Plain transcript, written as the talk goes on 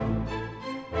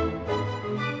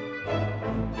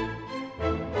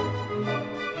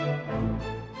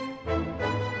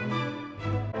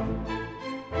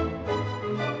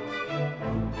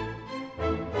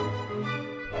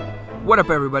What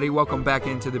up, everybody? Welcome back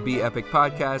into the Be Epic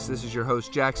podcast. This is your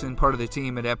host, Jackson, part of the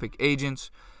team at Epic Agents.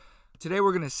 Today,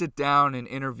 we're going to sit down and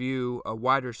interview a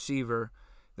wide receiver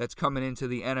that's coming into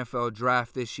the NFL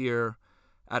draft this year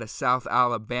out of South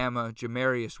Alabama,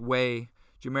 Jamarius Way.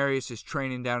 Jamarius is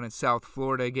training down in South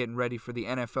Florida, getting ready for the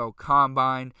NFL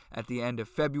Combine at the end of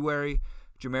February.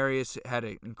 Jamarius had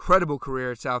an incredible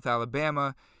career at South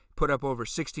Alabama, put up over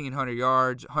 1,600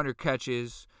 yards, 100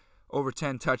 catches, over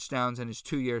 10 touchdowns in his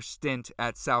 2-year stint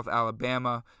at South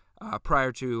Alabama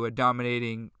prior to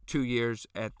dominating 2 years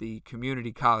at the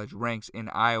community college ranks in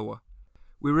Iowa.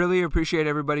 We really appreciate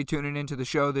everybody tuning into the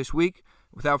show this week.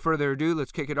 Without further ado,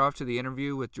 let's kick it off to the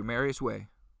interview with Jamarius Way.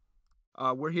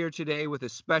 We're here today with a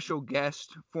special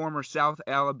guest, former South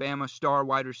Alabama star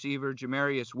wide receiver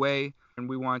Jamarius Way, and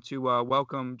we want to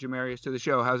welcome Jamarius to the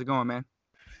show. How's it going, man?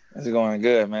 It's going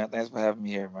good, man. Thanks for having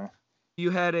me here, man. You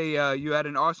had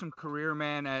an awesome career,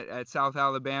 man, at South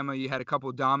Alabama. You had a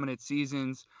couple dominant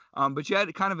seasons, but you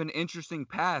had kind of an interesting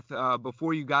path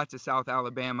before you got to South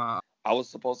Alabama. I was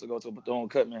supposed to go to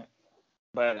Bethune-Cookman,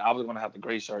 but I was going to have the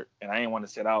gray shirt, and I didn't want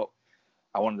to sit out.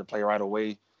 I wanted to play right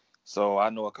away. So I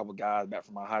know a couple guys back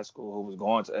from my high school who was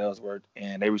going to Ellsworth,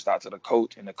 and they reached out to the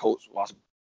coach, and the coach watched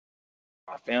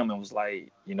my film and was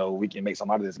like, we can make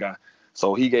something out of this guy.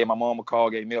 So he gave my mom a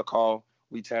call, gave me a call.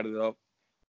 We chatted it up.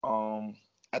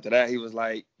 After that, he was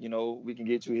like, we can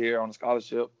get you here on a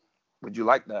scholarship. Would you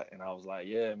like that? And I was like,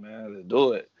 yeah, man, let's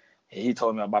do it. And he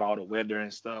told me about all the weather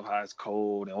and stuff, how it's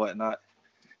cold and whatnot.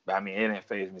 But, it didn't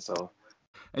faze me, so.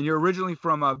 And you're originally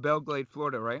from Belgrade,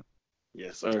 Florida, right?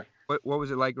 Yes, sir. What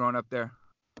was it like growing up there?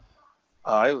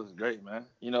 It was great, man.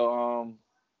 On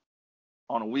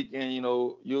the weekend,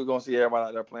 you're going to see everybody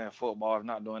out there playing football. If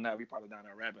not doing that, we probably down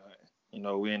there rabbit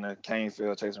hunting. We in the cane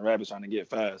field chasing rabbits trying to get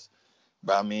fast.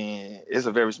 But, it's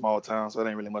a very small town, so it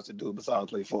ain't really much to do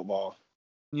besides play football.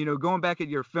 Going back at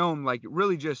your film, like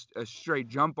really just a straight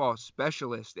jump ball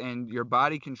specialist, and your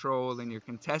body control and your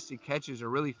contested catches are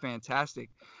really fantastic.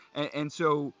 And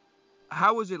so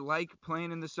how was it like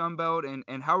playing in the Sun Belt,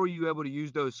 and how were you able to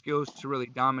use those skills to really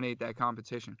dominate that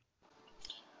competition?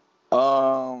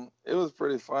 It was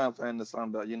pretty fun playing the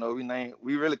Sun Belt.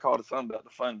 We really called the Sun Belt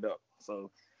the Fun Belt. So,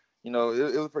 it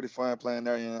was pretty fun playing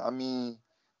there. And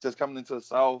just coming into the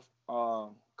South,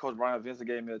 Coach Brian Vincent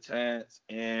gave me a chance,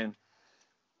 and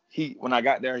when I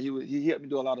got there, he helped me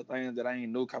do a lot of things that I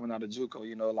ain't knew coming out of JUCO.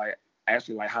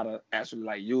 How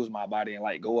to use my body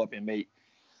and go up and make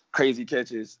crazy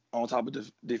catches on top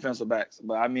of defensive backs.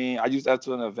 But I used that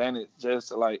to an advantage just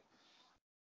to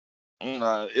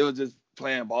it was just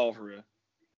playing ball for real.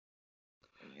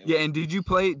 Yeah, and did you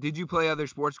play other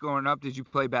sports growing up? Did you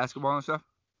play basketball and stuff?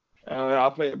 I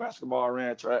played basketball,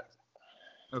 ran track.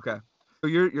 Okay. So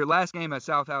your last game at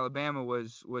South Alabama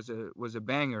was a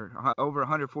banger. Over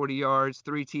 140 yards,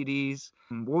 3 TDs.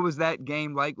 What was that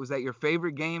game like? Was that your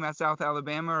favorite game at South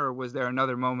Alabama, or was there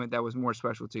another moment that was more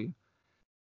special to you?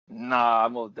 Nah,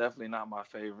 most definitely not my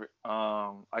favorite.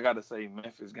 I got to say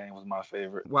Memphis game was my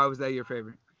favorite. Why was that your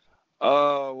favorite?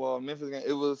 Well, Memphis game,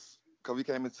 it was because we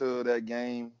came into that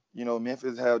game.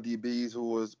 Memphis had DBs who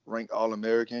was ranked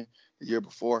All-American the year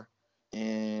before.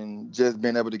 And just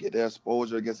being able to get that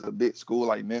exposure against a big school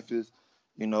like Memphis,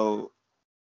 it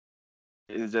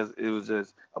was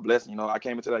just a blessing. I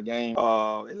came into that game,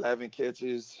 11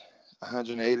 catches,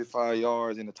 185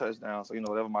 yards, and a touchdown. So, that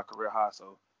was my career high.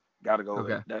 So, got to go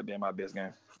with that being my best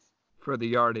game. For the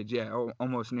yardage, yeah,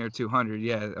 almost near 200.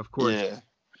 Yeah, of course. Yeah.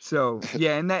 So,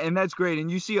 yeah, and that's great. And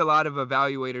you see a lot of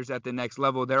evaluators at the next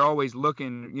level. They're always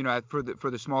looking, for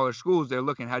the smaller schools, they're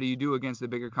looking, how do you do against the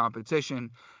bigger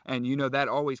competition? And, that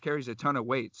always carries a ton of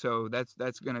weight. So that's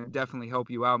going to definitely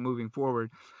help you out moving forward.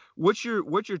 What's your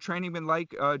training been like,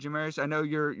 Jamarius? I know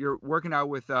you're working out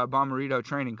with Bommarito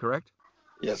training, correct?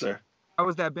 Yes, sir. How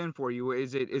has that been for you?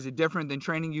 Is it different than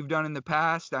training you've done in the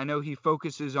past? I know he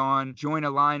focuses on joint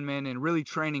alignment and really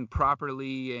training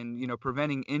properly and,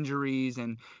 preventing injuries.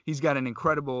 And he's got an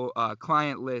incredible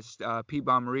client list, Pete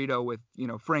Bommarito, with,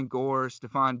 Frank Gore,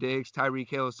 Stephon Diggs, Tyreek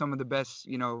Hill, some of the best,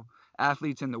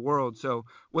 athletes in the world. So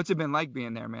what's it been like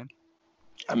being there, man?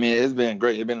 It's been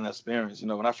great. It's been an experience.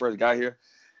 When I first got here,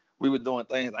 we were doing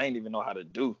things I didn't even know how to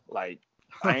do. I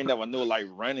ain't never knew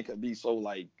running could be so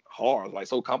hard,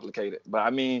 so complicated.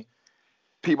 But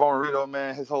Pete Bommarito,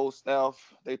 man, his whole staff,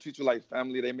 they treat you like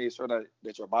family. They made sure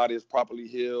that your body is properly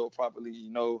healed, properly,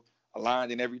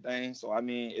 aligned and everything. So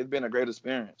it's been a great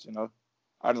experience.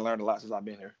 I done learned a lot since I've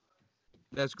been here.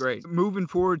 That's great. Moving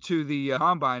forward to the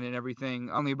Combine and everything,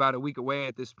 only about a week away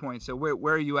at this point. So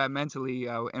where are you at mentally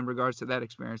in regards to that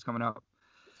experience coming up?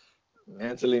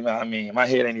 Mentally, man, I mean, my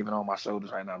head ain't even on my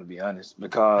shoulders right now, to be honest,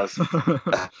 because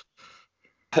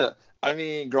I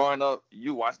mean, growing up,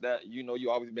 you watch that, you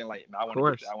always been like, I Of want to get there,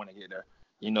 course. I want to get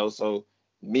there, so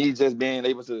me just being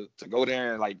able to go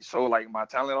there and like show like my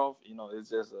talent off, it's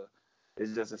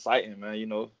just exciting,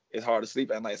 man. It's hard to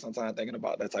sleep at night sometimes thinking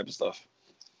about that type of stuff.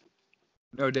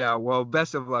 No doubt. Well,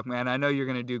 best of luck, man. I know you're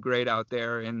going to do great out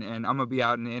there, and I'm going to be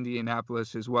out in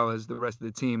Indianapolis as well as the rest of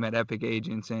the team at Epic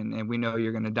Agents, and we know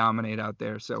you're going to dominate out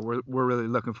there. So we're really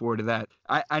looking forward to that.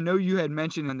 I know you had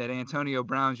mentioned that Antonio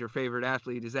Brown's your favorite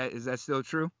athlete. Is that still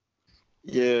true?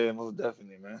 Yeah, most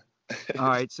definitely, man. All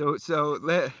right, so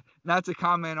not to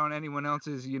comment on anyone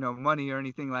else's money or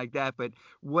anything like that, but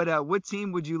what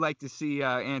team would you like to see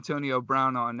Antonio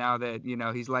Brown on now that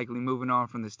he's likely moving on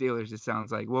from the Steelers? It sounds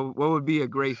like what would be a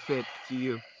great fit to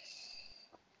you?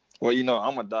 Well,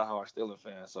 I'm a diehard Steelers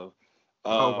fan, so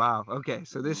Oh uh, wow, okay,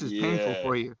 so this is painful yeah,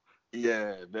 for you.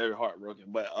 yeah, very heartbroken.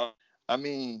 But I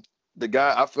mean,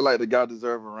 I feel like the guy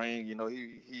deserved a ring.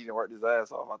 He worked his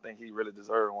ass off. I think he really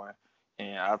deserved one,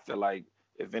 and I feel like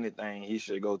if anything, he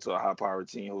should go to a high-powered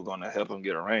team who's gonna help him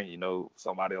get a ring.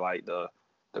 Somebody like the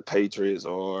Patriots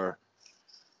or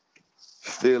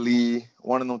Philly,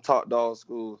 one of them top dog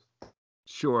schools.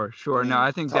 Sure. I No, mean,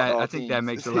 I think top that dog teams.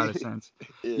 makes a lot of sense.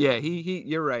 Yeah, Yeah,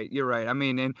 you're right. I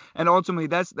mean, and ultimately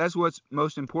that's what's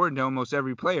most important to almost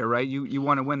every player, right? You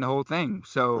want to win the whole thing.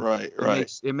 So right, it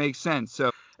right. makes sense.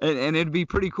 So and it'd be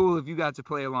pretty cool if you got to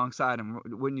play alongside him,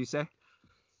 wouldn't you say?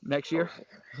 Next Oh, year?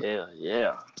 hell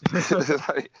yeah.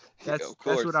 Like, That's of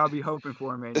what course. I'll be hoping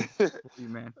for, man. For you,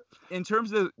 man. In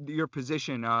terms of your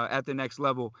position at the next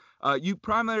level, you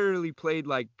primarily played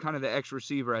like kind of the X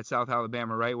receiver at South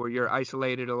Alabama, right? Where you're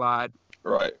isolated a lot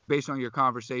Right. based on your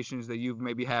conversations that you've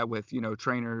maybe had with,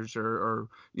 trainers or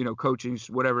coaches,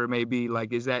 whatever it may be.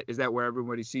 Like, is that where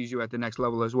everybody sees you at the next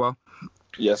level as well?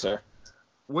 Yes, sir.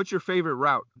 What's your favorite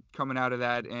route coming out of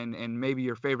that, and maybe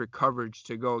your favorite coverage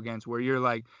to go against, where you're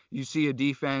like, you see a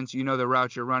defense, the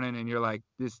route you're running, and you're like,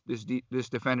 this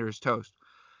defender is toast.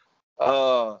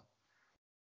 Uh,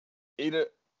 Either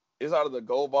it's out of the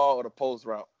go ball or the post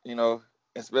route.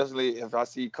 Especially if I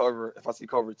see cover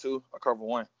two or cover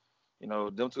one.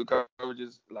 Them two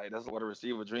coverages, like that's what a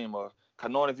receiver dream of.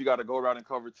 Cause knowing if you got to go route and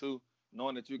cover two,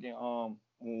 knowing that you can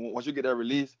once you get that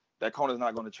release, that corner's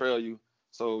not going to trail you.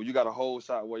 So you got a whole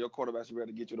shot where your quarterback's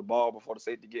ready to get you the ball before the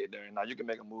safety get there. And now you can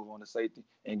make a move on the safety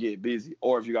and get busy.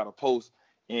 Or if you got a post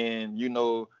and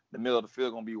the middle of the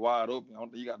field gonna be wide open, all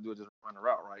you got to do is just run the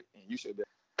route right, and you should be,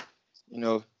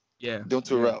 Yeah, them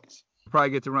two yeah. routes.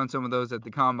 Probably get to run some of those at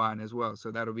the combine as well. So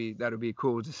that'll be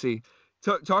cool to see.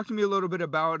 Talk to me a little bit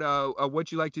about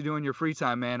what you like to do in your free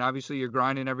time, man. Obviously, you're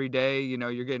grinding every day.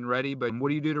 You're getting ready, but what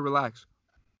do you do to relax?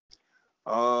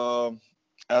 Um,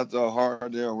 After a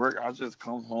hard day of work, I just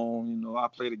come home. I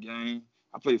play the game.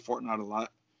 I play Fortnite a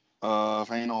lot.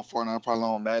 If I ain't on Fortnite, I'm probably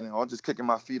on Madden. Or just kicking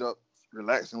my feet up,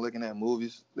 relaxing, looking at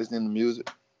movies, listening to music,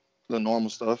 the normal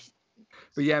stuff.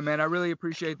 But yeah, man, I really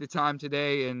appreciate the time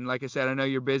today. And like I said, I know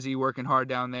you're busy working hard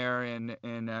down there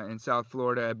in South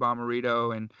Florida at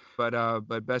Bommarito.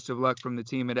 But best of luck from the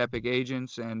team at Epic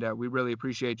Agents. And we really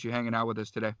appreciate you hanging out with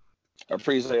us today. I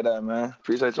appreciate that, man.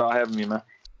 Appreciate y'all having me, man.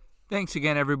 Thanks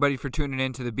again, everybody, for tuning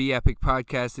in to the Be Epic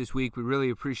podcast this week. We really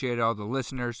appreciate all the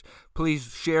listeners.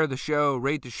 Please share the show,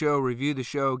 rate the show, review the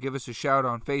show, give us a shout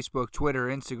on Facebook, Twitter,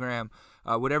 Instagram,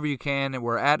 whatever you can. And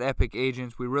we're at Epic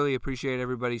Agents. We really appreciate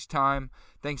everybody's time.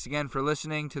 Thanks again for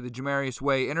listening to the Jamarius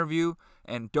Way interview.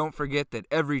 And don't forget that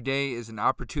every day is an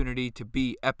opportunity to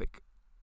be epic.